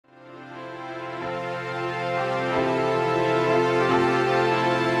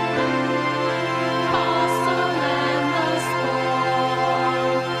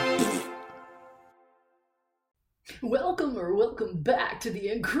Welcome back to the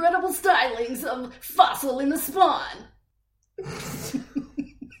incredible stylings of Fossil in the Spawn.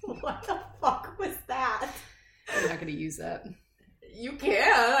 What the fuck was that? I'm not going to use that. You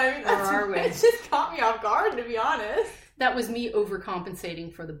can. I mean, it just caught me off guard, to be honest. That was me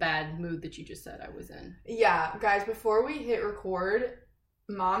overcompensating for the bad mood that you just said I was in. Yeah, guys, before we hit record,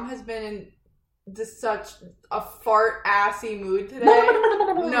 Mom has been in just such a fart-assy mood today.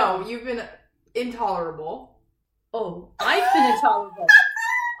 No, you've been intolerable. Oh, I've been intolerable.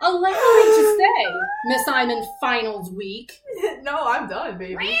 Allow me to say, Miss, I'm in finals week. No, I'm done,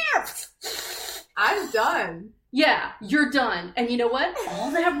 baby. I'm done. Yeah, you're done. And you know what?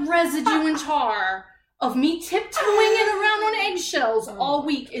 All that residue and tar of me tiptoeing it around on eggshells all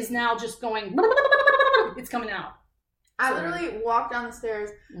week is now just going... It's coming out. I literally walked down the stairs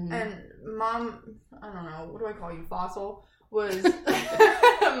and Mom, I don't know, what do I call you, Fossil? Was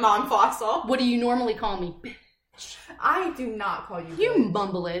Mom Fossil. What do you normally call me? I do not call you You bitch.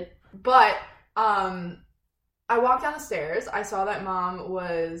 mumble it. But I walked down the stairs. I saw that Mom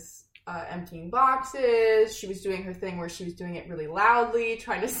was emptying boxes. She was doing her thing where she was doing it really loudly,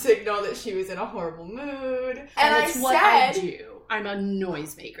 trying to signal that she was in a horrible mood. And it's what I do. I'm a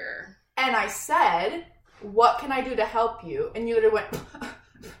noisemaker. And I said, what can I do to help you? And you literally went,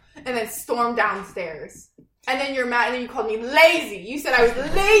 and then stormed downstairs. And then you're mad, and then you called me lazy. You said I was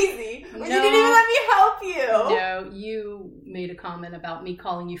lazy, but you didn't even let me help you. No, you made a comment about me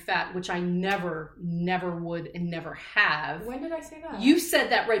calling you fat, which I never would and never have. When did I say that? You said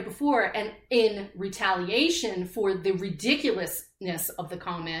that right before, and in retaliation for the ridiculousness of the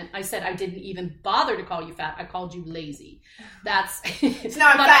comment, I said I didn't even bother to call you fat. I called you lazy. That's... So now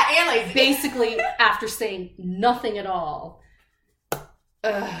I'm fat and lazy. Basically, after saying nothing at all...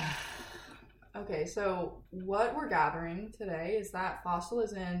 Okay, so what we're gathering today is that Fossil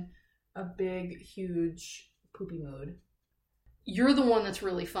is in a big, huge, poopy mood. You're the one that's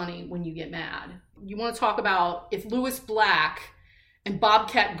really funny when you get mad. You want to talk about if Lewis Black and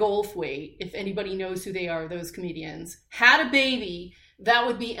Bobcat Goldthwait, if anybody knows who they are, those comedians, had a baby, that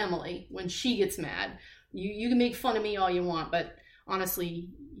would be Emily when she gets mad. You can make fun of me all you want, but honestly,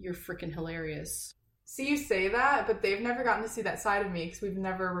 you're freaking hilarious. See, you say that, but they've never gotten to see that side of me because we've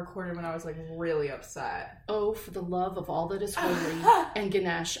never recorded when I was, like, really upset. Oh, for the love of all that is holy. And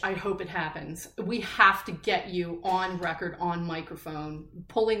Ganesh, I hope it happens. We have to get you on record, on microphone,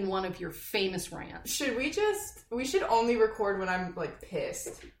 pulling one of your famous rants. We should only record when I'm, like,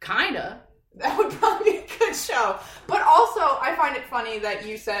 pissed. Kinda. That would probably be a good show. But also, I find it funny that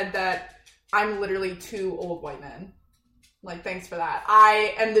you said that I'm literally 2 old white men. Like, thanks for that.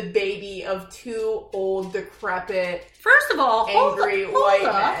 I am the baby of 2 old, decrepit, first of all, angry white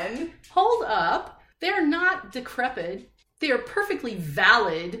men. Hold up. They're not decrepit. They are perfectly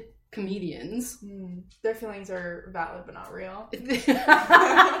valid comedians. Their feelings are valid, but not real.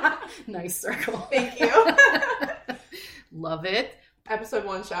 Nice circle. Thank you. Love it. Episode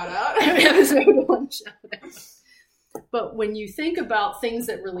 1 shout out. Episode 1 shout out. But when you think about things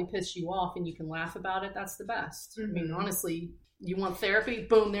that really piss you off and you can laugh about it, that's the best. I mean, honestly, you want therapy?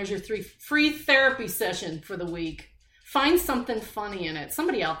 Boom, there's your free therapy session for the week. Find something funny in it.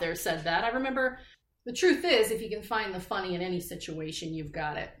 Somebody out there said that. I remember, the truth is, if you can find the funny in any situation, you've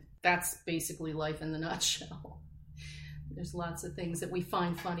got it. That's basically life in the nutshell. There's lots of things that we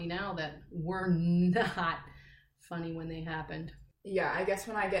find funny now that were not funny when they happened. Yeah, I guess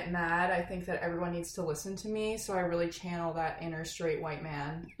when I get mad, I think that everyone needs to listen to me, so I really channel that inner straight white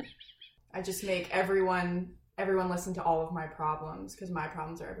man. I just make everyone listen to all of my problems, because my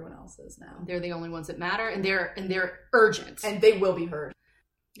problems are everyone else's now. They're the only ones that matter, and they're urgent. And they will be heard.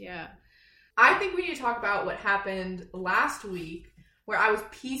 Yeah. I think we need to talk about what happened last week, where I was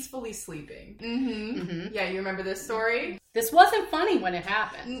peacefully sleeping. Yeah, you remember this story? This wasn't funny when it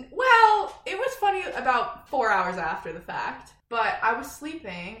happened. Well, it was funny about 4 hours after the fact. But I was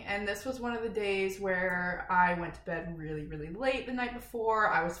sleeping, and this was one of the days where I went to bed really, really late the night before.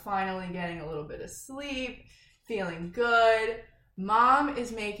 I was finally getting a little bit of sleep, feeling good. Mom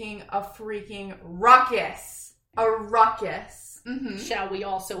is making a freaking ruckus. A ruckus. Shall we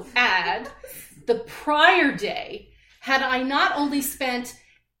also add, the prior day, had I not only spent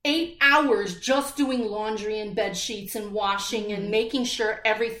 8 hours just doing laundry and bed sheets and washing and making sure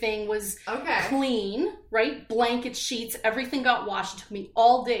everything was clean, right? Blanket sheets, everything got washed. It took me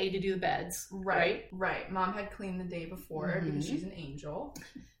all day to do the beds. Right. Mom had cleaned the day before because she's an angel.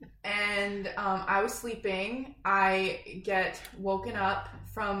 And I was sleeping. I get woken up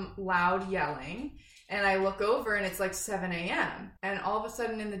from loud yelling. And I look over and it's like 7 a.m. And all of a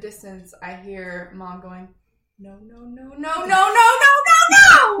sudden in the distance, I hear Mom going, no, no, no, no, no, no, no, no,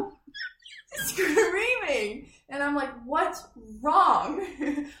 no! screaming. And I'm like, what's wrong?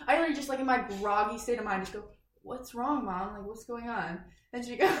 I literally just, like, in my groggy state of mind, just go, what's wrong, Mom? Like, what's going on? And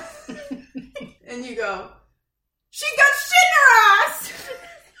she goes, and you go, she got shit in her ass!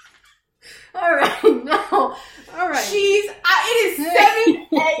 All right, no. All right. It is 7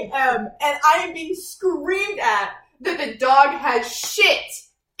 a.m. and I am being screamed at that the dog has shit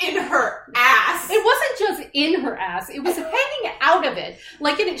in her ass. It wasn't just in her ass. It was hanging out of it.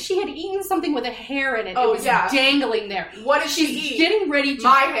 Like she had eaten something with a hair in it. Oh, it was dangling there. What did she eat? Getting ready to...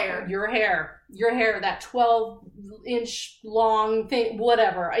 My hair. Your hair, that 12-inch long thing,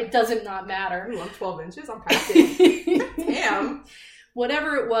 whatever. It doesn't not matter. Ooh, I'm 12 inches. I'm packing. Damn.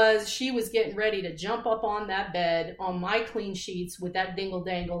 Whatever it was, she was getting ready to jump up on that bed on my clean sheets with that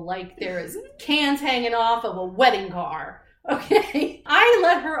dingle-dangle like there is cans hanging off of a wedding car. Okay? I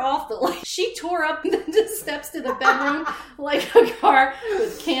let her off the light. She tore up the steps to the bedroom like a car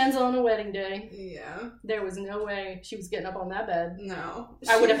with cans on a wedding day. Yeah. There was no way she was getting up on that bed. No.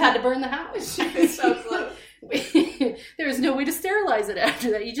 I would have had to burn the house. She was so close. There was no way to sterilize it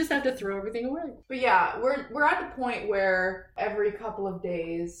after that. You just have to throw everything away. But yeah, we're at the point where every couple of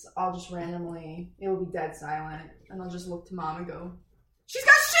days I'll just randomly, it will be dead silent, and I'll just look to Mom and go, she's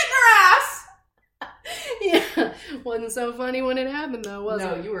got shit in her ass! Yeah. Wasn't so funny when it happened though, was it?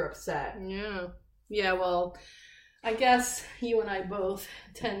 No, you were upset. Yeah. Yeah, well, I guess you and I both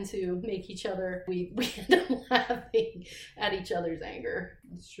tend to make each other, we end up laughing at each other's anger.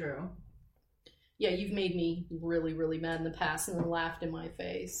 It's true. Yeah, you've made me really, really mad in the past and then laughed in my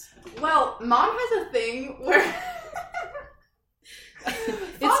face. Well, Mom has a thing where...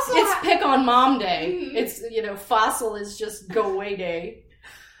 it's pick on Mom day. Mm-hmm. It's, Fossil is just go away day.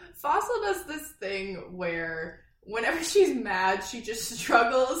 Fossil does this thing where whenever she's mad, she just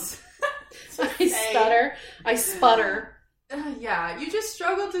struggles. I sputter. Yeah, you just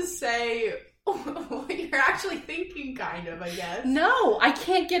struggle to say what you're actually thinking, kind of, I guess. No, I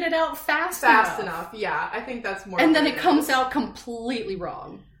can't get it out fast enough. Yeah, I think that's more. And then it comes out completely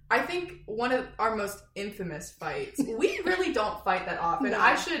wrong. I think one of our most infamous fights. We really don't fight that often. No.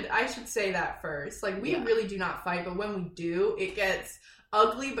 I should say that first. Like, we really do not fight, but when we do, it gets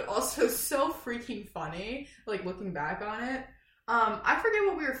ugly, but also so freaking funny. Like, looking back on it. I forget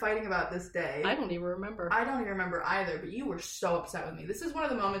what we were fighting about this day. I don't even remember. I don't even remember either, but you were so upset with me. This is one of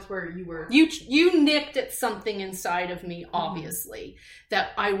the moments where you were... You nipped at something inside of me, obviously, that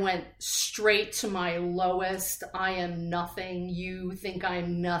I went straight to my lowest, I am nothing, you think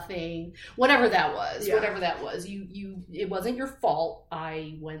I'm nothing, whatever that was. Yeah. Whatever that was. It wasn't your fault.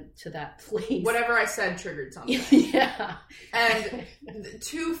 I went to that place. Whatever I said triggered something. Yeah. And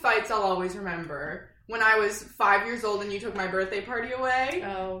 2 fights I'll always remember. When I was 5 years old and you took my birthday party away.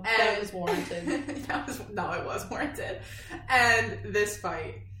 Oh, that was warranted. No, it was warranted. And this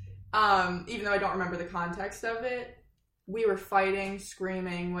fight, even though I don't remember the context of it, we were fighting,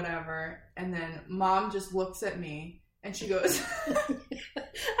 screaming, whatever. And then Mom just looks at me and she goes...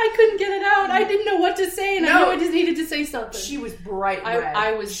 I couldn't get it out. I didn't know what to say, and I knew I just needed to say something. She was bright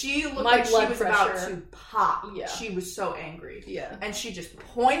red. She looked like she was about to pop. Yeah. She was so angry. Yeah. And she just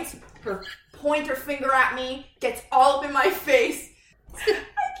points her finger at me, gets all up in my face. I can't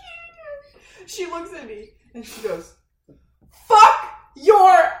do it. She looks at me and she goes, "Fuck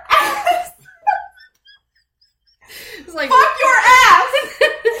your ass." It's like, fuck your ass.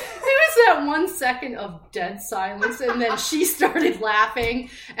 It was that 1 second of dead silence, and then she started laughing,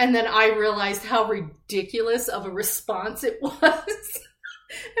 and then I realized how ridiculous of a response it was,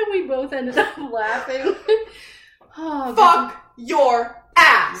 and we both ended up laughing. Oh, fuck your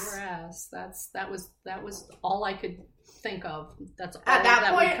ass. Your ass. That was all I could think of. That's all. At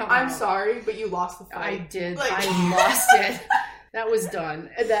that point, I'm sorry, but you lost the fight. I did. I lost it. That was done.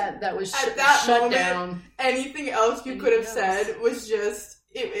 That was at that shut moment, down. Anything else you could have said was just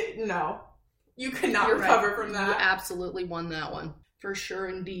no. You could not recover from that. You absolutely won that one. For sure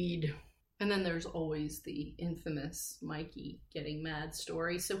indeed. And then there's always the infamous Mikey getting mad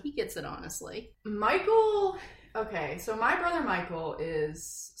story. So he gets it honestly. Michael, okay, so my brother Michael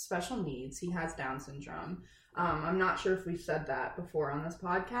is special needs. He has Down syndrome. I'm not sure if we've said that before on this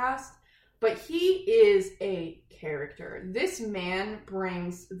podcast. But he is a character. This man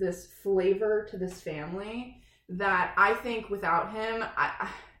brings this flavor to this family that I think without him,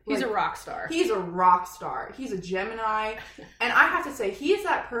 he's a rock star. He's a rock star. He's a Gemini. And I have to say, he is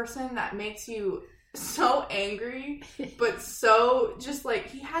that person that makes you so angry, but so just like,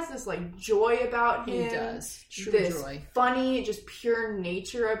 he has this like joy about him. He does. True this joy. Funny, just pure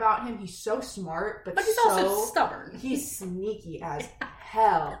nature about him. He's so smart, but he's also stubborn. He's sneaky as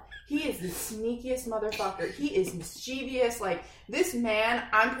hell. He is the sneakiest motherfucker. He is mischievous. Like, this man,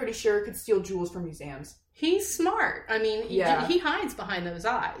 I'm pretty sure, could steal jewels from museums. He's smart. I mean, he hides behind those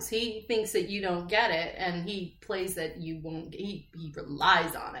eyes. He thinks that you don't get it, and he plays that you won't. He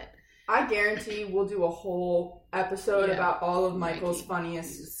relies on it. I guarantee we'll do a whole episode about all of Michael's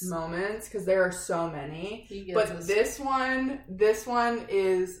funniest moments, because there are so many. But this one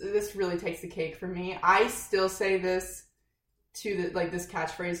really takes the cake for me. I still say this this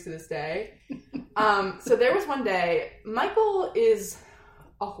catchphrase to this day. So there was one day, Michael is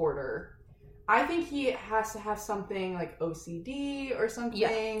a hoarder. I think he has to have something like OCD or something.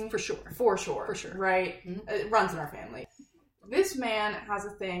 Yeah, for sure. For sure. Right? Mm-hmm. It runs in our family. This man has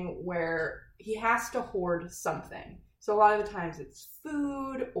a thing where he has to hoard something. So a lot of the times it's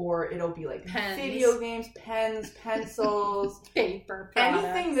food, or it'll be like video games, pens, pencils, paper products.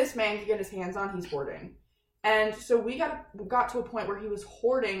 Anything this man can get his hands on, he's hoarding. And so we got to a point where he was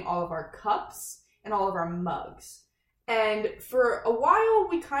hoarding all of our cups and all of our mugs. And for a while,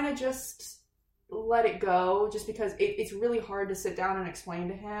 we kind of just let it go, just because it's really hard to sit down and explain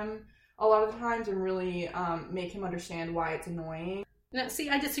to him a lot of the times and really make him understand why it's annoying. No, see,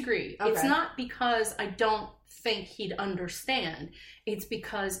 I disagree. Okay. It's not because I don't think he'd understand. It's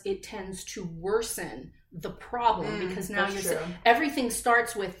because it tends to worsen the problem, because now everything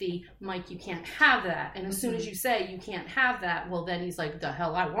starts with the, Mike, you can't have that. And as soon as you say you can't have that, well, then he's like, the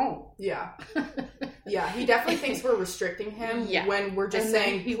hell I won't. Yeah. Yeah, he definitely thinks we're restricting him when we're just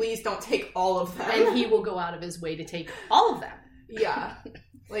saying, please don't take all of them. And he will go out of his way to take all of them. Yeah.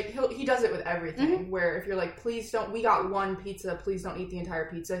 Like, he does it with everything, where if you're like, please don't, we got one pizza, please don't eat the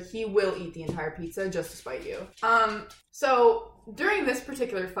entire pizza, he will eat the entire pizza just to spite you. So, during this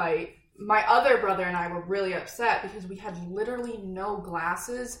particular fight, my other brother and I were really upset because we had literally no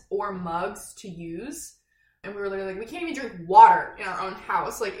glasses or mugs to use. And we were literally like, we can't even drink water in our own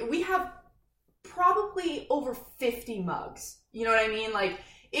house. Like, we have probably over 50 mugs. You know what I mean? Like,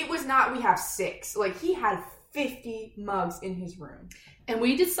 it was not, we have 6. Like, he had 50 mugs in his room. And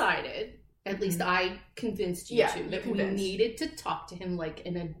we decided, at least I convinced you two, that we needed to talk to him like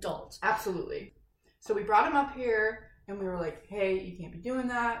an adult. Absolutely. So we brought him up here, and we were like, hey, you can't be doing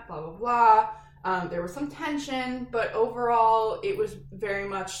that, blah, blah, blah. There was some tension, but overall, it was very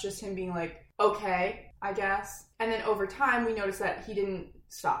much just him being like, okay, I guess. And then over time, we noticed that he didn't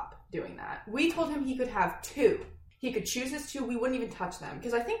stop doing that. We told him he could have 2. He could choose his 2. We wouldn't even touch them.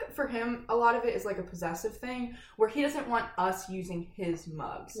 Because I think for him, a lot of it is like a possessive thing where he doesn't want us using his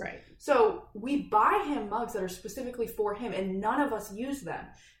mugs. Right. So we buy him mugs that are specifically for him, and none of us use them.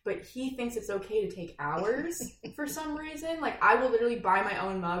 But he thinks it's okay to take ours for some reason. Like, I will literally buy my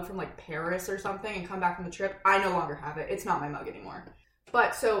own mug from like Paris or something and come back from the trip. I no longer have it. It's not my mug anymore.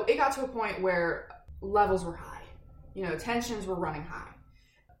 But so it got to a point where levels were high. You know, tensions were running high.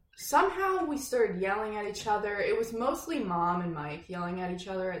 Somehow we started yelling at each other. It was mostly Mom and Mike yelling at each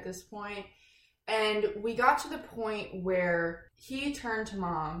other at this point. And we got to the point where he turned to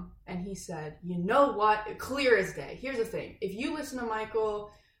Mom and he said, you know what? Clear as day. Here's the thing. If you listen to Michael,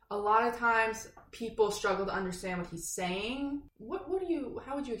 a lot of times people struggle to understand what he's saying.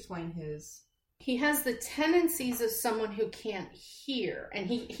 How would you explain his? He has the tendencies of someone who can't hear. And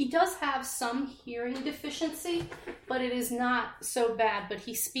he does have some hearing deficiency, but it is not so bad. But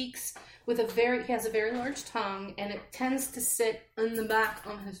he speaks with he has a very large tongue, and it tends to sit in the back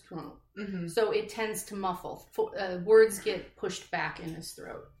on his throat. Mm-hmm. So it tends to muffle. Words get pushed back in his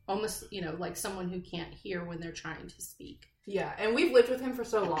throat. Almost, like someone who can't hear when they're trying to speak. Yeah, and we've lived with him for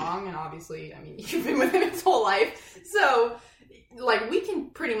so long, and obviously, you've been with him his whole life. So, we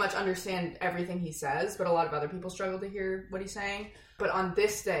can pretty much understand everything he says, but a lot of other people struggle to hear what he's saying. But on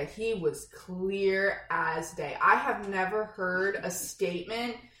this day, he was clear as day. I have never heard a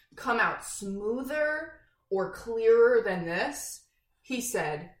statement come out smoother or clearer than this. He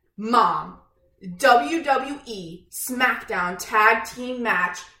said, Mom, WWE SmackDown Tag Team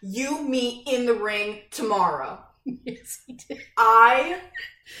match, you meet in the ring tomorrow. Yes, he did. I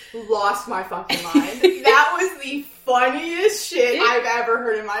lost my fucking mind. That was the funniest shit I've ever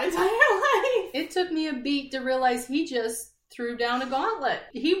heard in my entire life. It took me a beat to realize he just threw down a gauntlet.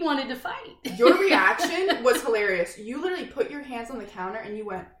 He wanted to fight. Your reaction was hilarious. You literally put your hands on the counter and you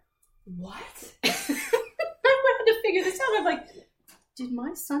went, what? I had to figure this out. I'm like, did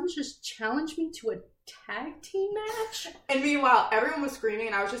my son just challenge me to a tag team match? And meanwhile, everyone was screaming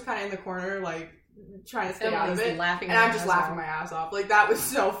and I was just kind of in the corner, trying to stay out of it. And I'm just laughing my ass off. That was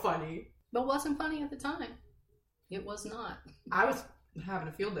so funny. But it wasn't funny at the time. It was not. I was having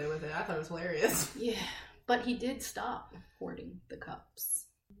a field day with it. I thought it was hilarious. Yeah. But he did stop hoarding the cups.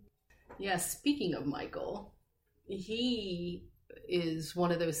 Yeah, speaking of Michael, he is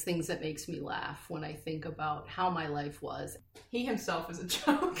one of those things that makes me laugh when I think about how my life was. He himself is a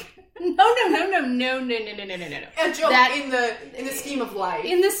joke. No. A joke That- in the scheme of life.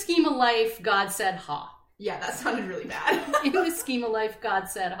 In the scheme of life, God said ha. Yeah, that sounded really bad. In the scheme of life, God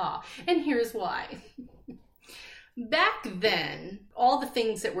said ha. And here's why. Back then, all the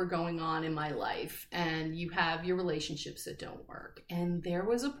things that were going on in my life, and you have your relationships that don't work. And there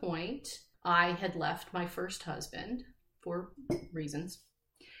was a point I had left my first husband for reasons.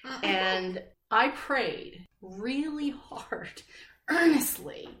 And I prayed really hard,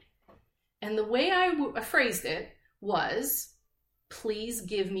 earnestly. And the way I phrased it was, please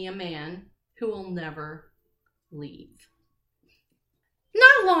give me a man who will never leave.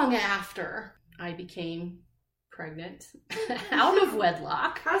 Not long after, I became pregnant out of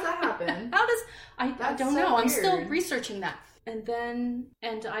wedlock. How does that happen? I That's don't so know. I'm weird. still researching that.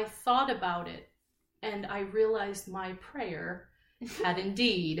 And I thought about it, and I realized my prayer had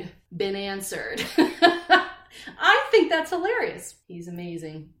indeed been answered. I think that's hilarious. He's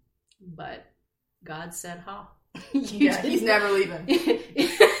amazing. But God said ha. He's never leaving.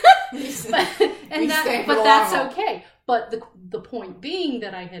 But that's okay. But the point being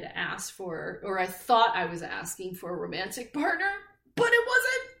that I had asked for, or I thought I was asking for a romantic partner, but it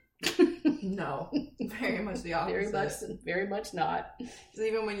wasn't. No, very much the opposite. Very much not. So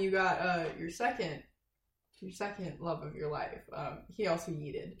even when you got your second love of your life, he also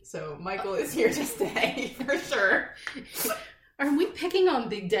yeeted. So Michael is here to stay for sure. Are we picking on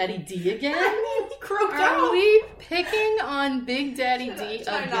Big Daddy D again? He croaked Are out. we picking on Big Daddy D again?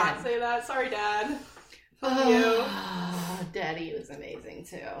 Try not say that. Sorry, Dad. Oh, Daddy was amazing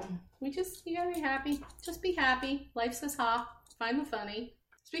too. You gotta be happy. Just be happy. Life says ha. Find the funny.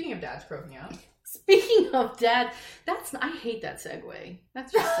 Speaking of dads croaking out. Speaking of dad, I hate that segue.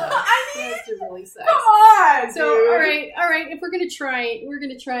 That's just sucks. That's really sucks. Come on, So dude. all right. If we're gonna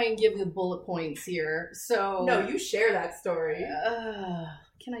try and give the bullet points here. So No, you share that story.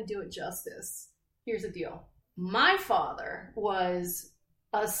 can I do it justice? Here's the deal. My father was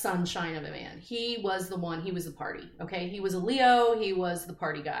a sunshine of a man. He was the party. Okay, he was a Leo. He was the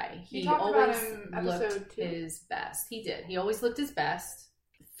party guy. He talked about always him episode looked 2. his best. He did. He always looked his best.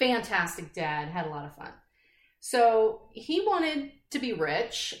 Fantastic dad. Had a lot of fun. So he wanted to be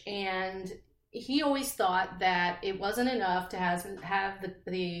rich, and he always thought that it wasn't enough to have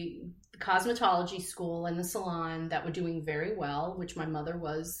the cosmetology school and the salon that were doing very well, which my mother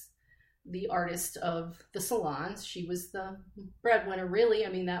was the artist of the salons. She was the breadwinner, really. I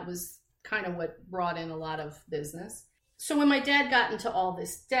mean, that was kind of what brought in a lot of business. So when my dad got into all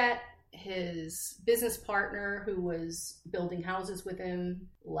this debt, his business partner who was building houses with him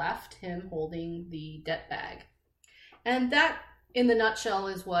left him holding the debt bag. And that, in the nutshell,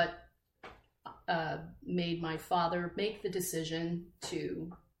 is what made my father make the decision to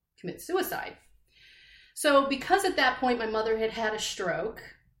commit suicide. So because at that point my mother had had a stroke,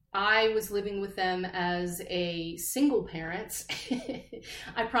 I was living with them as a single parent.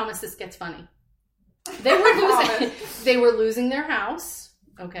 I promise this gets funny. They were losing their house.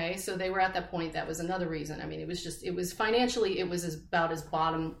 Okay, so they were at that point. That was another reason. I mean, it was financially, it was about as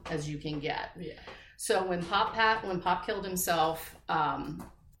bottom as you can get. Yeah. So when Pop killed himself,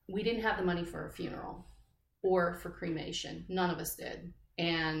 we didn't have the money for a funeral or for cremation. None of us did.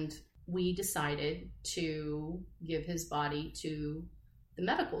 And we decided to give his body to the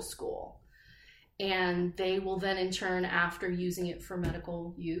medical school. And they will then, in turn, after using it for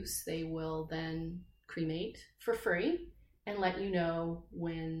medical use, they will then cremate for free and let you know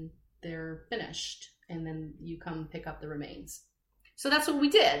when they're finished. And then you come pick up the remains. So that's what we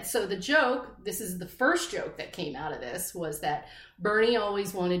did. So the joke, this is the first joke that came out of this, was that Bernie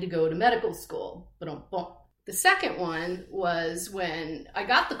always wanted to go to medical school. The second one was when I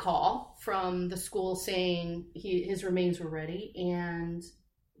got the call from the school saying his remains were ready, and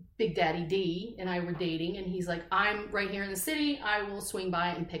Big Daddy D and I were dating, and he's like, I'm right here in the city. I will swing by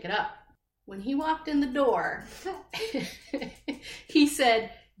and pick it up. When he walked in the door, he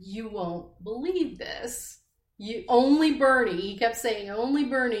said, you won't believe this. Only Bernie, he kept saying, only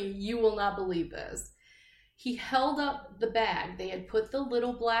Bernie, you will not believe this. He held up the bag. They had put the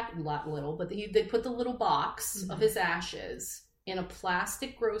little they put the little box of his ashes in a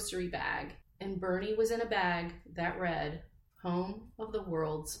plastic grocery bag. And Bernie was in a bag that read, home of the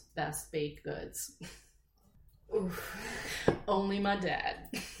world's best baked goods. Only my dad.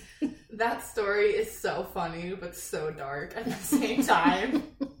 That story is so funny, but so dark at the same time.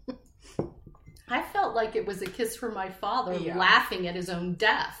 I felt like it was a kiss from my father laughing at his own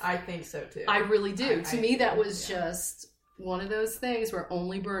death. I think so too. I really do. To me, that was just one of those things where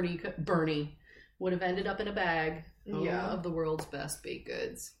only Bernie would have ended up in a bag of the world's best baked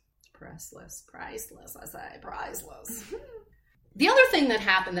goods. Priceless, I say, priceless. The other thing that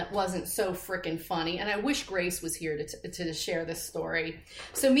happened that wasn't so freaking funny, and I wish Grace was here to share this story.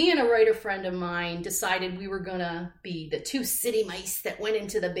 So me and a writer friend of mine decided we were gonna be the 2 city mice that went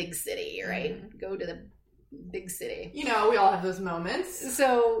into the big city, right? Go to the big city. We all have those moments.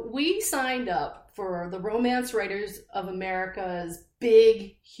 So we signed up for the Romance Writers of America's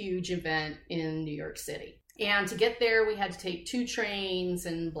big, huge event in New York City. And to get there, we had to take 2 trains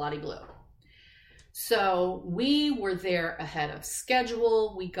and blah-de-blue. So we were there ahead of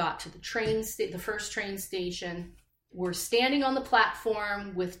schedule. We got to the first train station. We're standing on the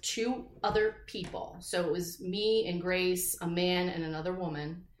platform with 2 other people. So it was me and Grace, a man and another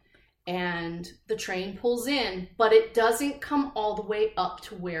woman. And the train pulls in, but it doesn't come all the way up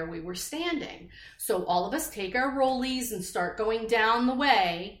to where we were standing. So all of us take our rollies and start going down the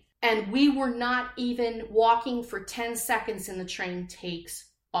way. And we were not even walking for 10 seconds and the train takes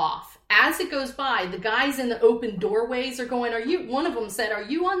off. As it goes by, the guys in the open doorways are going, one of them said, "Are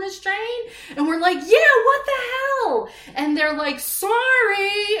you on this train?" And we're like, "Yeah, what the hell?" And they're like,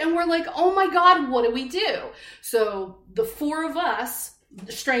 "Sorry." And we're like, "Oh my God, what do we do?" So the 4 of us,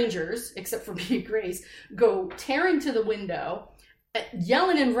 the strangers, except for me and Grace, go tearing to the window,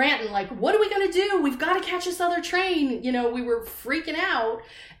 yelling and ranting like, "What are we going to do? We've got to catch this other train." We were freaking out.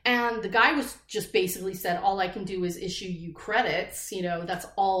 And the guy was just basically said, "All I can do is issue you credits. That's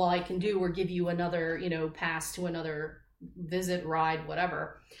all I can do, or give you another, pass to another visit, ride,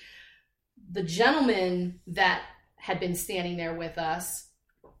 whatever." The gentleman that had been standing there with us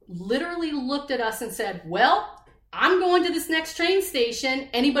literally looked at us and said, "Well, I'm going to this next train station.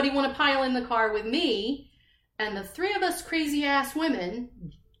 Anybody want to pile in the car with me?" And the 3 of us crazy ass women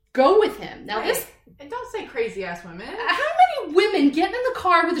go with him. Now and don't say crazy ass women. How many women get in the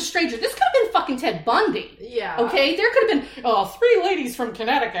car with a stranger? This could have been fucking Ted Bundy. Yeah. Okay? There could have been 3 ladies from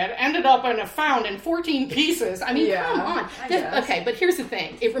Connecticut ended up found in 14 pieces. I mean, come on. Okay, but here's the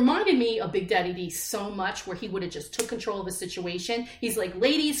thing. It reminded me of Big Daddy D so much, where he would have just took control of the situation. He's like,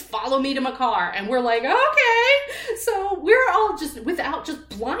 "Ladies, follow me to my car." And we're like, "Okay." So we're all just, without just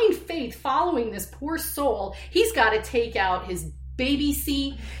blind faith, following this poor soul. He's got to take out his baby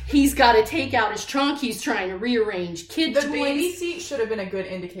seat. He's got to take out his trunk. He's trying to rearrange kid toys. The baby seat should have been a good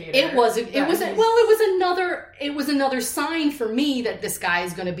indicator. It was another sign for me that this guy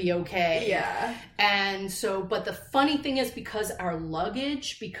is going to be okay. Yeah. And so, but the funny thing is, because our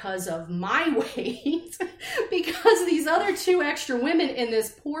luggage, because of my weight, because these other 2 extra women in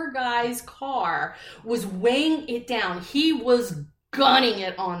this poor guy's car was weighing it down. He was gunning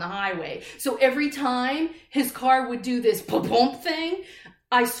it on the highway. So every time his car would do this bump thing,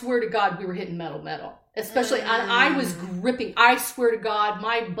 I swear to God, we were hitting metal. Especially, and I was gripping. I swear to God,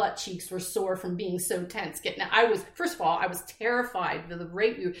 my butt cheeks were sore from being so tense. First of all, I was terrified with the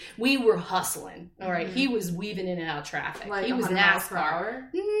rate we were hustling. All right, He was weaving in and out of traffic. Like he was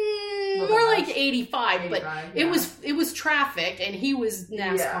NASCAR. More like 85, but it was traffic, and he was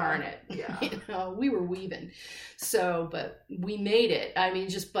NASCARing it. Yeah. We were weaving. So, but we made it. I mean,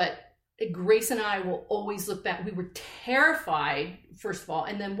 but Grace and I will always look back. We were terrified, first of all.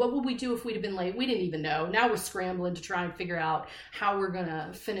 And then what would we do if we'd have been late? We didn't even know. Now we're scrambling to try and figure out how we're going to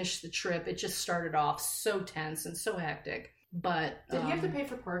finish the trip. It just started off so tense and so hectic. But did he have to pay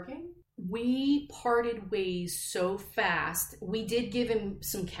for parking? We parted ways so fast. We did give him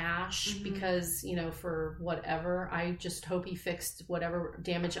some cash because, for whatever. I just hope he fixed whatever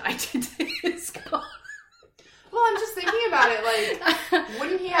damage I did to his car. Well, I'm just thinking about it,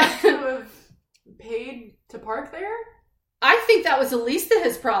 wouldn't he have to have paid to park there? I think that was the least of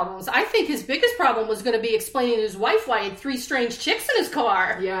his problems. I think his biggest problem was going to be explaining to his wife why he had 3 strange chicks in his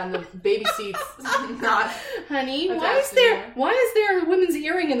car. Yeah, and the baby seat's not. Honey, why is there a women's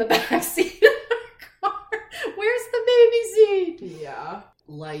earring in the back seat of the car? Where's the baby seat? Yeah.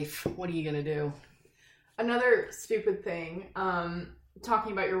 Life. What are you going to do? Another stupid thing,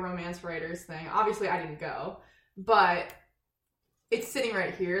 talking about your romance writers thing. Obviously, I didn't go. But it's sitting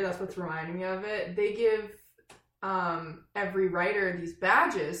right here. That's what's reminding me of it. They give every writer these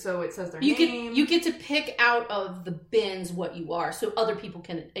badges, so it says their name. You get to pick out of the bins what you are, so other people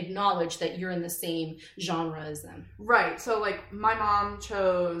can acknowledge that you're in the same genre as them. Right. So, my mom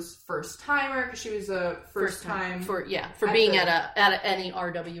chose first timer because she was a first time for being at any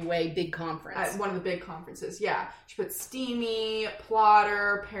RWA big conference, at one of the big conferences. Yeah, she put steamy,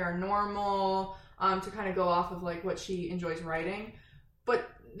 plotter, paranormal. To kind of go off of what she enjoys writing. But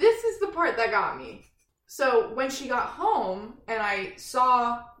this is the part that got me. So when she got home and I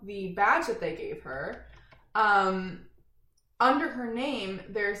saw the badge that they gave her, under her name,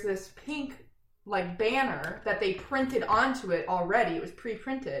 there's this pink like banner that they printed onto it already. It was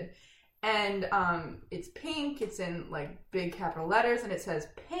pre-printed. And it's pink, it's in like big capital letters, and it says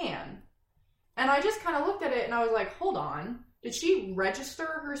Pan. And I just kind of looked at it and I was like, hold on. Did she register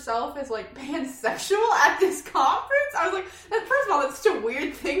herself as like pansexual at this conference? I was like, first of all, that's such a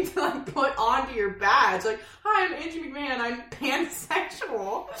weird thing to like put onto your badge. Like, hi, I'm Angie McMahon, I'm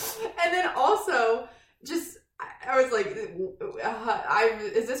pansexual. And then also, just, I was like,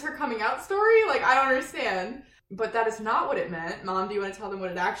 is this her coming out story? Like, I don't understand. But that is not what it meant. Mom, do you want to tell them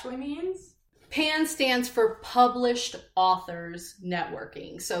what it actually means? PAN stands for Published Authors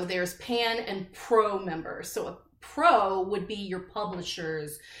Networking. So there's PAN and Pro members. So a pro would be your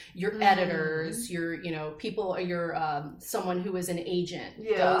publishers, your editors, your, people, your someone who is an agent.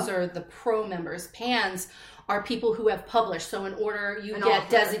 Yeah. Those are the pro members. PANs are people who have published. So in order you An get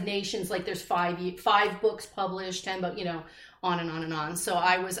author. designations, like there's five books published, 10 books, on and on and on. So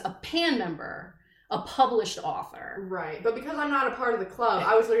I was a PAN member, a published author. Right, but because I'm not a part of the club,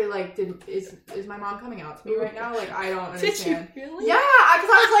 I was literally like, is my mom coming out to me right now? Like, I don't understand. Did you really? Yeah, because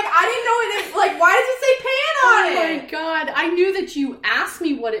I was like, I didn't know it. Like, why does it say Pan on Oh it? my God. I knew that you asked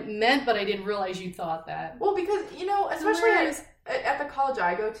me what it meant, but I didn't realize you thought that. Well, because, especially Hilarious. at the college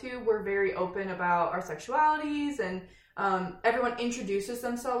I go to, we're very open about our sexualities, and everyone introduces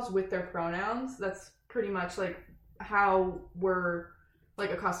themselves with their pronouns. That's pretty much like how we're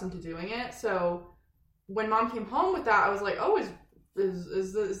like accustomed to doing it. So when Mom came home with that, I was like, oh, is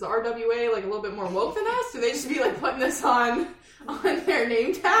the RWA like a little bit more woke than us? Do they just be like putting this on their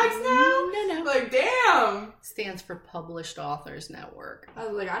name tags now? No. Like, damn. Stands for Published Authors Network. I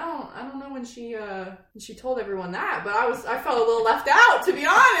was like, I don't know when she told everyone that, but I felt a little left out, to be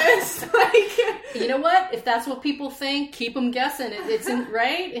honest. Like, You know what? If that's what people think, keep them guessing. It's in,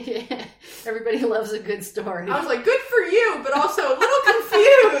 right? Everybody loves a good story. I was like, good for you, but also a little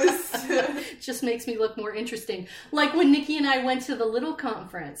confused. Just makes me look more interesting. Like when Nikki and I went to the Little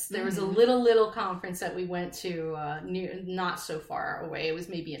Conference, there was a little conference that we went to not so far away. It was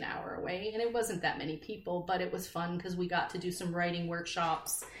maybe an hour away, and it wasn't that many people, but it was fun because we got to do some writing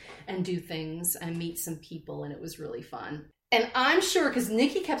workshops and do things and meet some people, and it was really fun. And I'm sure, because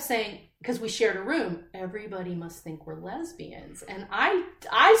Nikki kept saying, because we shared a room, everybody must think we're lesbians. And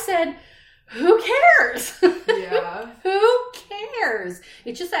I said, who cares? Yeah. Who cares?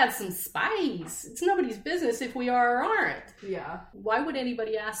 It just adds some spice. It's nobody's business if we are or aren't. Yeah. Why would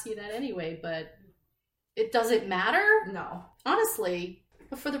anybody ask you that anyway? But it doesn't matter. No. Honestly,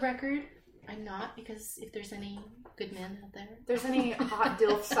 but for the record, I'm not, because if there's any good men out there. If there's any hot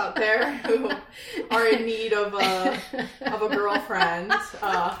dilfs out there who are in need of a girlfriend,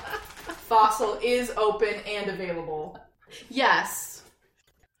 Fossil is open and available. Yes.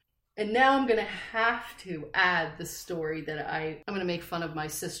 And now I'm going to have to add the story that I'm going to make fun of my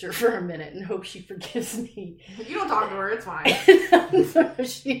sister for a minute and hope she forgives me. You don't talk to her, it's fine.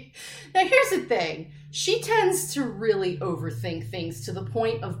 Now here's the thing. She tends to really overthink things to the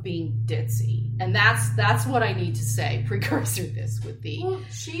point of being ditzy. And that's what I need to say. Precursor this would be. Well,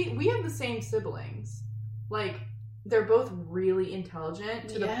 we have the same siblings. Like, they're both really intelligent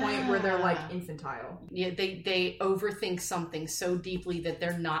to the point where they're like infantile. Yeah, they overthink something so deeply that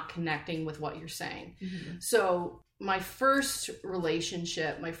they're not connecting with what you're saying. Mm-hmm. So my first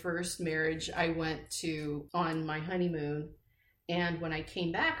relationship, my first marriage, I went to on my honeymoon. And when I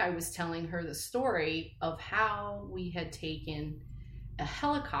came back, I was telling her the story of how we had taken a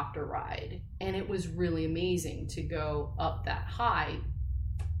helicopter ride. And it was really amazing to go up that high.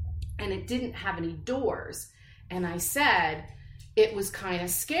 And it didn't have any doors. And I said it was kind of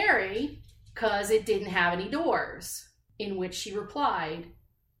scary because it didn't have any doors. In which she replied,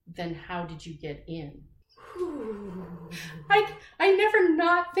 then how did you get in? I never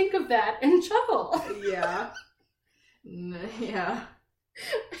not think of that and chuckle. Yeah. Yeah.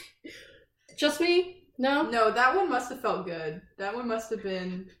 Just me? No? No, that one must have felt good. That one must have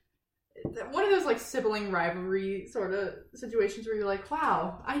been one of those like sibling rivalry sort of situations where you're like,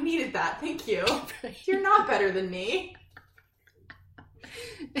 wow, I needed that. Thank you. You're not better than me.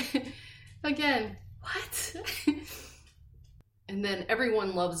 Again, what? And then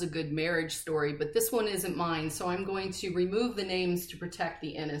everyone loves a good marriage story, but this one isn't mine, so I'm going to remove the names to protect the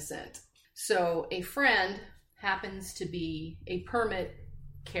innocent. So a friend happens to be a permit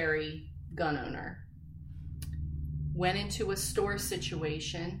carry gun owner. Went into a store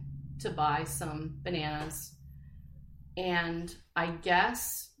situation to buy some bananas, and I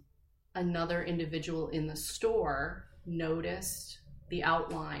guess another individual in the store noticed the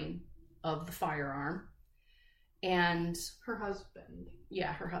outline of the firearm, and Her husband.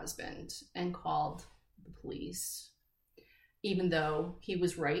 Yeah, her husband, and called the police. even though he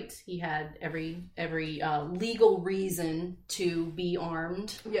was right. He had every legal reason to be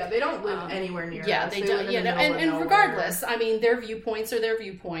armed. Yeah, they don't live anywhere near Yeah, us. they don't. Yeah, and regardless, I mean, their viewpoints are their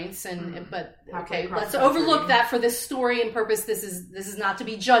viewpoints, but okay, let's overlook that for this story and purpose. This is not to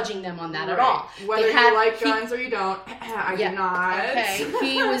be judging them on that at all. Whether you like guns or you don't, I do not. Okay,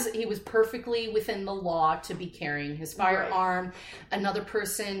 he was perfectly within the law to be carrying his firearm. Right. Another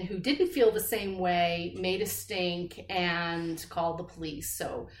person who didn't feel the same way made a stink and called the police.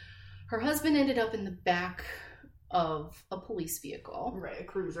 So her husband ended up in the back of a police vehicle, right, a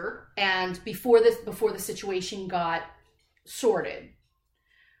cruiser, and before the situation got sorted,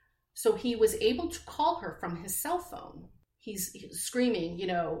 so he was able to call her from his cell phone. He's screaming,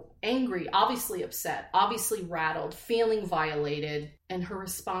 angry, obviously upset, obviously rattled, feeling violated, and her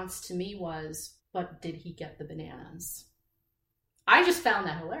response to me was, "But did he get the bananas?" I just found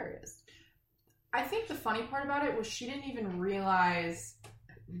that hilarious. I think the funny part about it was she didn't even realize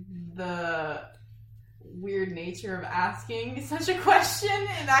the weird nature of asking such a question.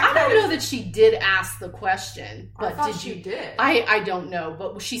 I don't know that she did ask the question, but did. I don't know,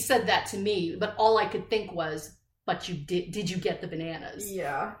 but she said that to me, but all I could think was, "But did you get the bananas?"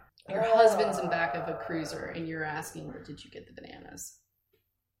 Yeah. Your husband's in back of a cruiser and you're asking, "But did you get the bananas?"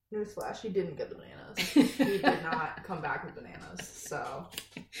 Newsflash, he didn't get the bananas. He did not come back with bananas, so.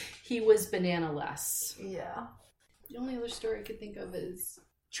 He was banana-less. Yeah. The only other story I could think of is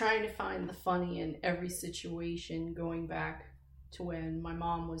trying to find the funny in every situation, going back to when my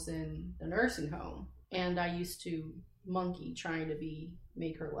mom was in the nursing home. And I used to monkey trying to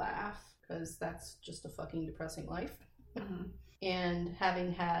make her laugh, because that's just a fucking depressing life. Mm-hmm. And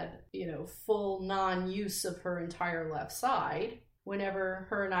having had, full non-use of her entire left side, whenever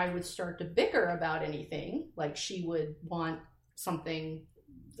her and I would start to bicker about anything, like she would want something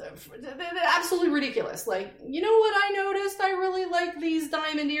absolutely ridiculous, like, "You know what I noticed? I really like these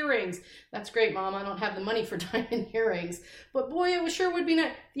diamond earrings." "That's great, Mom. I don't have the money for diamond earrings. But boy, it sure would be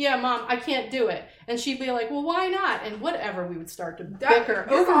nice." "Yeah, Mom, I can't do it." And she'd be like, "Well, why not?" And whatever, we would start to bicker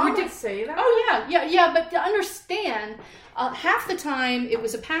over ridiculous. Say that? Oh yeah. But to understand, half the time it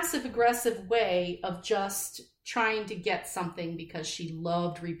was a passive aggressive way of just trying to get something because she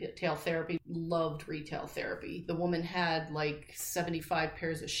loved retail therapy. The woman had like 75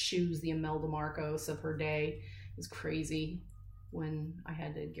 pairs of shoes, the Imelda Marcos of her day. It was crazy when I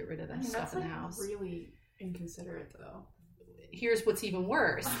had to get rid of that stuff in the house. Really inconsiderate, though. Here's what's even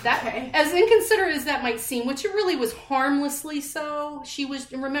worse. That, as inconsiderate as that might seem, which it really was harmlessly so,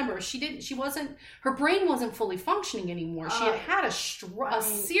 her brain wasn't fully functioning anymore. She had a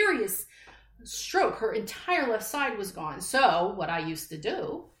serious stroke. Her entire left side was gone. So what I used to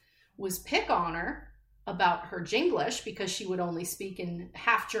do was pick on her about her Jinglish, because she would only speak in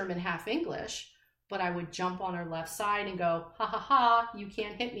half German, half English. But I would jump on her left side and go, "Ha ha ha, you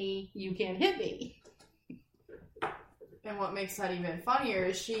can't hit me, you can't hit me." And what makes that even funnier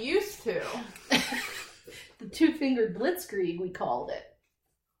is she used to. The two-fingered blitzkrieg, we called it.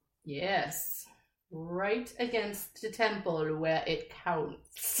 Yes. Right against the temple where it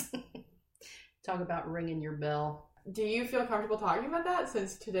counts. Talk about ringing your bell. Do you feel comfortable talking about that?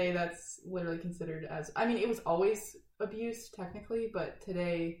 Since today that's literally considered as... I mean, it was always abuse, technically, but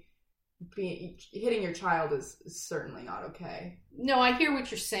today hitting your child is certainly not okay. No, I hear what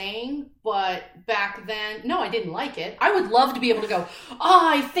you're saying, but back then, no, I didn't like it. I would love to be able to go,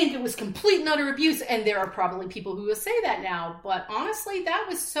 I think it was complete and utter abuse, and there are probably people who will say that now, but honestly, that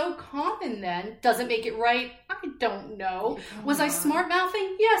was so common then. Does it make it right? I don't know. Was I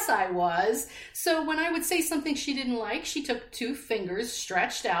smart-mouthing? Yes, I was. So when I would say something she didn't like, she took two fingers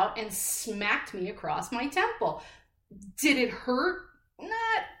stretched out and smacked me across my temple. Did it hurt?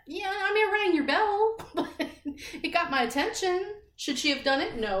 It rang your bell, but it got my attention. Should she have done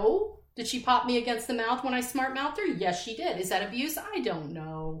it? No. Did she pop me against the mouth when I smart-mouthed her? Yes, she did. Is that abuse? I don't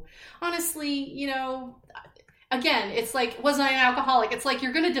know. Honestly, again, it's like, wasn't I an alcoholic? It's like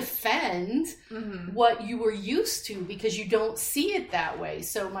you're going to defend what you were used to because you don't see it that way.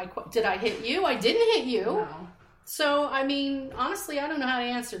 So did I hit you? I didn't hit you. No. So, I mean, honestly, I don't know how to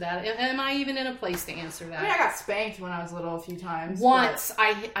answer that. Am I even in a place to answer that? I mean, I got spanked when I was little a few times. Once.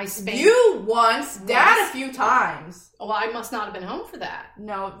 I spanked. You once. Dad a few times. Well, I must not have been home for that.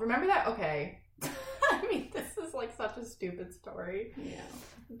 No, remember that? Okay. I mean, this is like such a stupid story. Yeah.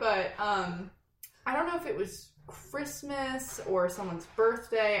 But, I don't know if it was Christmas or someone's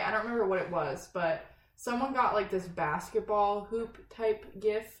birthday. I don't remember what it was, but someone got like this basketball hoop type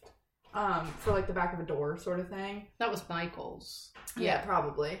gift. For like the back of a door sort of thing. That was Michael's. Yeah,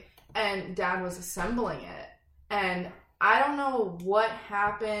 probably. And Dad was assembling it. And I don't know what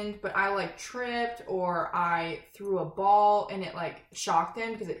happened, but I like tripped or I threw a ball and it like shocked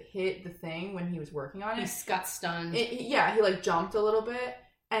him because it hit the thing when he was working on it. He got stunned. He like jumped a little bit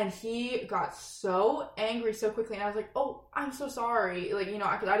and he got so angry so quickly. And I was like, oh, I'm so sorry. Like, you know,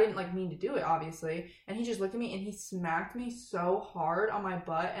 because I didn't like mean to do it, obviously. And he just looked at me and he smacked me so hard on my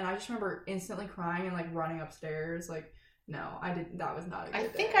butt. And I just remember instantly crying and like running upstairs. Like, no, I didn't. That was not a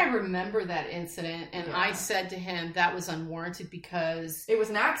good think day. I remember that incident, and Yeah. I said to him that was unwarranted because it was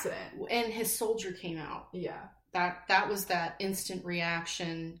an accident. And his soldier came out. Yeah. That was that instant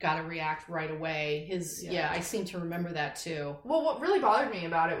reaction. Got to react right away. I seem to remember that too. Well, what really bothered me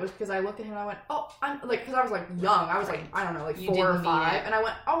about it was because I looked at him and I went, "Oh, I'm like," because I was like young. I was like, I don't know, like 4 or 5, and I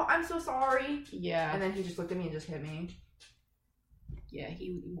went, "Oh, I'm so sorry." Yeah. And then he just looked at me and just hit me. Yeah,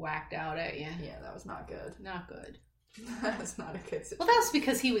 he whacked out at you. Yeah, that was not good. Not good. That's not a good situation. Well, that's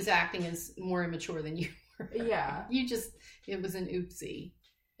because he was acting as more immature than you were. Yeah. It was an oopsie.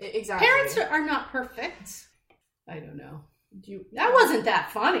 Exactly. Parents are not perfect. I don't know. That wasn't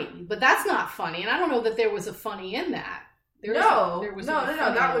that funny, but that's not funny. And I don't know that there was a funny in that. No, that was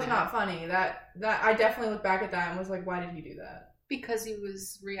not funny. That I definitely look back at that and was like, why did he do that? Because he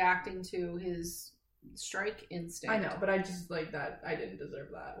was reacting to his strike instinct. I know, but I just like that. I didn't deserve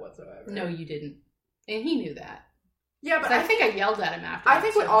that whatsoever. No, you didn't. And he knew that. Yeah, but I think I yelled at him after. I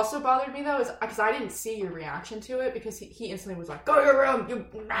think what also bothered me though is because I didn't see your reaction to it because he instantly was like, "Go to your room."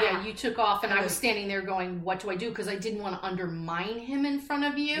 Yeah, you took off, and I was standing there going, "What do I do?" Because I didn't want to undermine him in front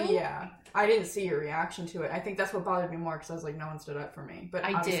of you. Yeah, I didn't see your reaction to it. I think that's what bothered me more because I was like, "No one stood up for me." But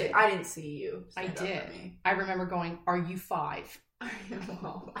I did. I didn't see you. Stand up for me. I remember going, "Are you 5?"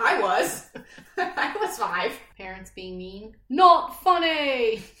 Well, I was. I was 5. Parents being mean, not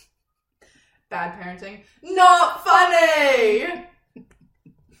funny. Bad parenting, not funny.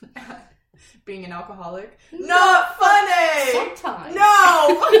 Being an alcoholic, not funny. Sometimes.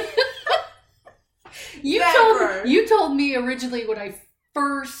 No. You told me originally when I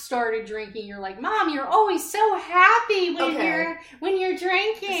first started drinking, you're like, Mom, you're always so happy when you're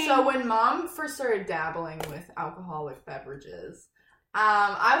drinking. So when Mom first started dabbling with alcoholic beverages,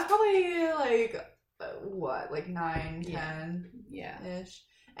 I was probably like 9, 10 ish.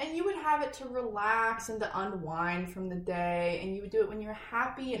 And you would have it to relax and to unwind from the day, and you would do it when you're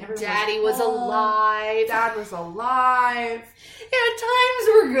happy and everyone Daddy was alive. Dad was alive. Yeah, times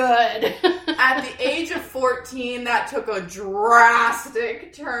were good. At the age of 14, that took a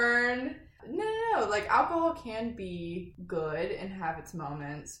drastic turn. No. Like, alcohol can be good and have its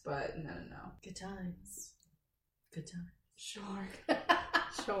moments, but no. Good times. Sure.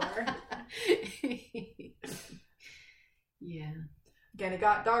 Sure. Yeah. Again, it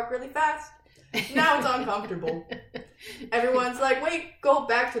got dark really fast. Now it's uncomfortable. Everyone's like, wait, go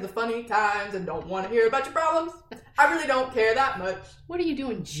back to the funny times and don't want to hear about your problems. I really don't care that much. What are you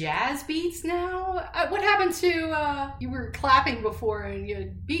doing, jazz beats now? What happened to, you were clapping before and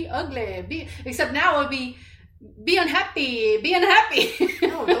you'd be ugly, except now it would be unhappy,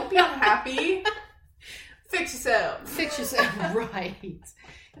 No, don't be unhappy. Fix yourself. Right.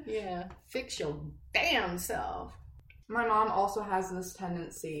 Yeah, fix your damn self. My mom also has this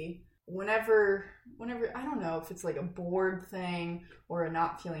tendency, whenever, I don't know if it's like a bored thing or a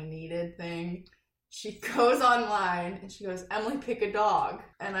not feeling needed thing, she goes online and she goes, Emily, pick a dog.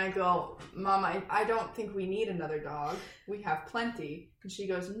 And I go, Mom, I don't think we need another dog. We have plenty. And she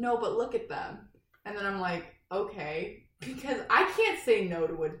goes, no, but look at them. And then I'm like, okay, because I can't say no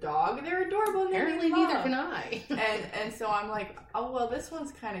to a dog. They're adorable. And apparently neither can I. and so I'm like, oh, well, this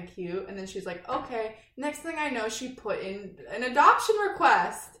one's kind of cute. And then she's like, okay. Next thing I know, she put in an adoption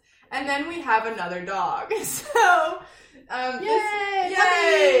request. And then we have another dog. So,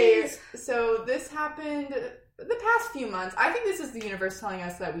 yay! So this happened the past few months. I think this is the universe telling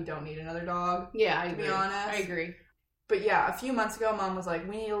us that we don't need another dog. Yeah, I agree. To be honest. I agree. But yeah, a few months ago, Mom was like,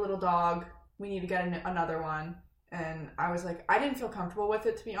 we need a little dog. We need to get another one. And I was like, I didn't feel comfortable with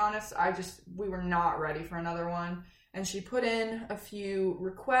it, to be honest. We were not ready for another one. And she put in a few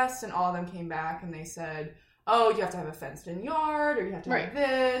requests, and all of them came back, and they said, oh, you have to have a fenced-in yard, or you have to have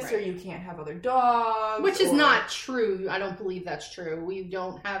this, or you can't have other dogs. Which is not true. I don't believe that's true.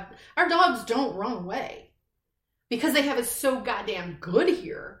 Our dogs don't run away. Because they have it so goddamn good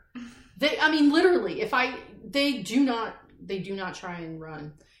here. Literally, they do not try and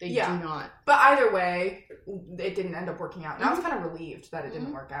run. They do not. But either way, it didn't end up working out. And I was kind of relieved that it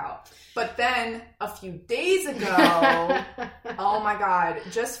didn't work out. But then a few days ago, oh my God,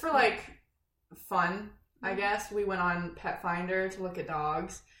 just for like fun, I guess, we went on Pet Finder to look at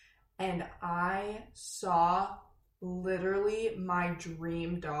dogs. And I saw literally my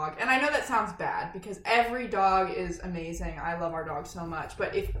dream dog. And I know that sounds bad because every dog is amazing. I love our dog so much.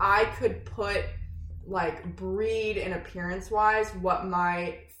 But if I could put, like, breed and appearance wise what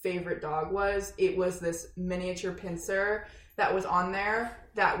my favorite dog was, it was this miniature pincer that was on there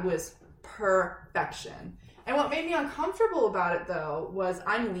that was perfection. And what made me uncomfortable about it, though, was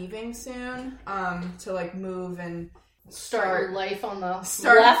I'm leaving soon to, like, move and start your life on the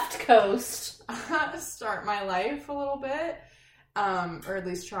left coast. Start my life a little bit. Or at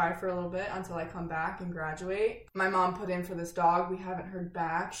least try for a little bit until I come back and graduate. My mom put in for this dog. We haven't heard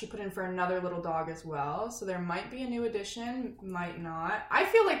back. She put in for another little dog as well. So there might be a new addition, might not. I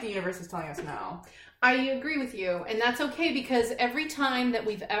feel like the universe is telling us no. I agree with you. And that's okay because every time that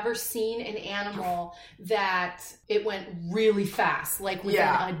we've ever seen an animal that it went really fast, like within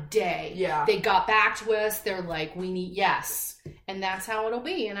a day, they got back to us. They're like, we need, yes. And that's how it'll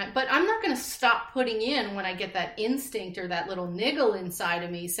be. But I'm not going to stop putting in when I get that instinct or that little niggle inside of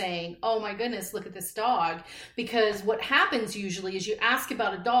me saying, oh my goodness, look at this dog. Because what happens usually is you ask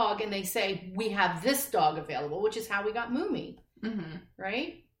about a dog and they say, we have this dog available, which is how we got Moomy. Mm-hmm.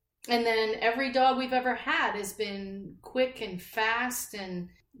 Right? And then every dog we've ever had has been quick and fast, and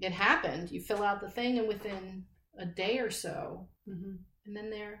it happened. You fill out the thing, and within a day or so, and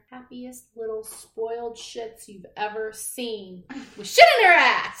then they're happiest little spoiled shits you've ever seen with shit in their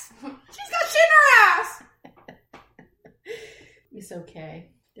ass. She's got shit in her ass. It's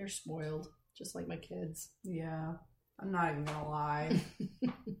okay. They're spoiled, just like my kids. Yeah, I'm not even gonna lie.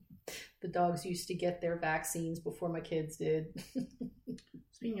 The dogs used to get their vaccines before my kids did.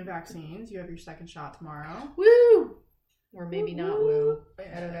 Speaking of vaccines, you have your second shot tomorrow. Woo! Or maybe not woo.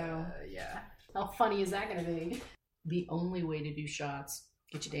 I don't know. Yeah. How funny is that going to be? The only way to do shots,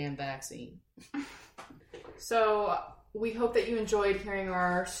 get your damn vaccine. So, we hope that you enjoyed hearing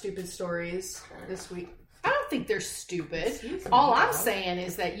our stupid stories this week. I don't think they're stupid. All I'm saying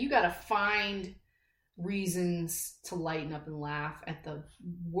is that you got to find reasons to lighten up and laugh at the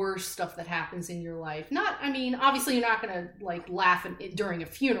worst stuff that happens in your life. Obviously you're not going to like laugh during a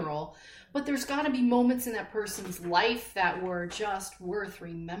funeral, but there's got to be moments in that person's life that were just worth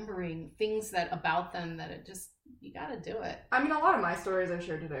remembering, things that about them that it just, you got to do it. I mean, a lot of my stories I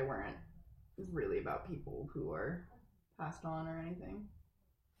shared today weren't really about people who are passed on or anything.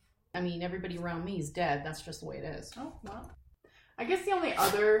 I mean, everybody around me is dead. That's just the way it is. Oh, well. I guess the only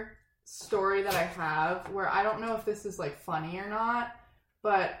other story that I have where I don't know if this is like funny or not,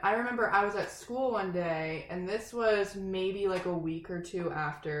 but I remember I was at school one day and this was maybe like a week or two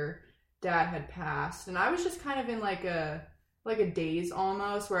after Dad had passed, and I was just kind of in like a daze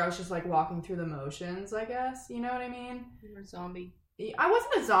almost, where I was just like walking through the motions, I guess, you know what I mean? You were a zombie. I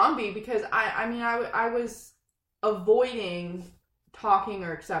wasn't a zombie because I was avoiding talking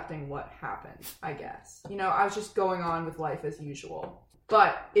or accepting what happened, I guess. You know, I was just going on with life as usual.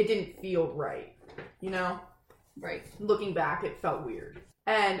 But it didn't feel right, you know? Right. Looking back, it felt weird.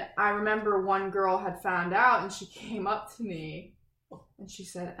 And I remember one girl had found out and she came up to me and she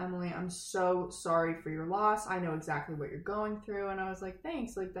said, Emily, I'm so sorry for your loss. I know exactly what you're going through. And I was like,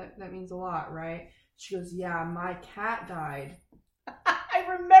 thanks. Like, that means a lot, right? She goes, yeah, my cat died. I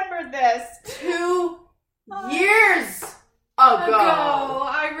remember this. 2 years ago.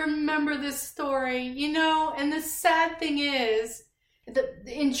 I remember this story, you know, and the sad thing is,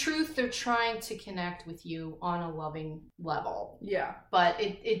 in truth, they're trying to connect with you on a loving level. Yeah. But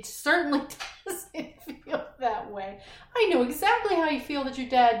it certainly doesn't feel that way. I know exactly how you feel that your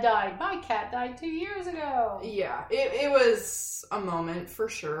dad died. My cat died 2 years ago. Yeah. It was a moment for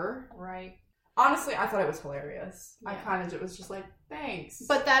sure. Right. Honestly, I thought it was hilarious. Yeah. I kind of was just like, thanks.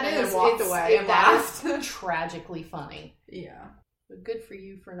 But then walked away and laughed. That is tragically funny. Yeah. But good for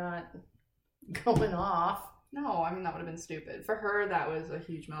you for not going off. No, I mean, that would have been stupid. For her, that was a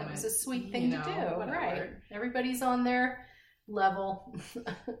huge moment. That was a sweet thing to do. Whatever. Right. Everybody's on their level,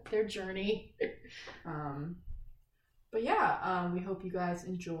 their journey. But yeah, we hope you guys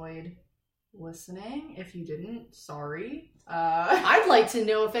enjoyed listening. If you didn't, sorry. I'd like to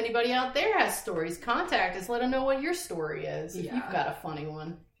know if anybody out there has stories. Contact us. Let them know what your story is. If you've got a funny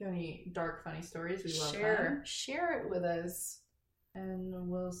one. If you have any dark, funny stories, we love them. Share it with us. And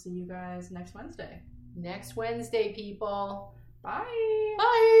we'll see you guys next Wednesday. Next Wednesday, people. Bye.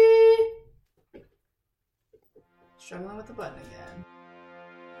 Bye. Struggling with the button again.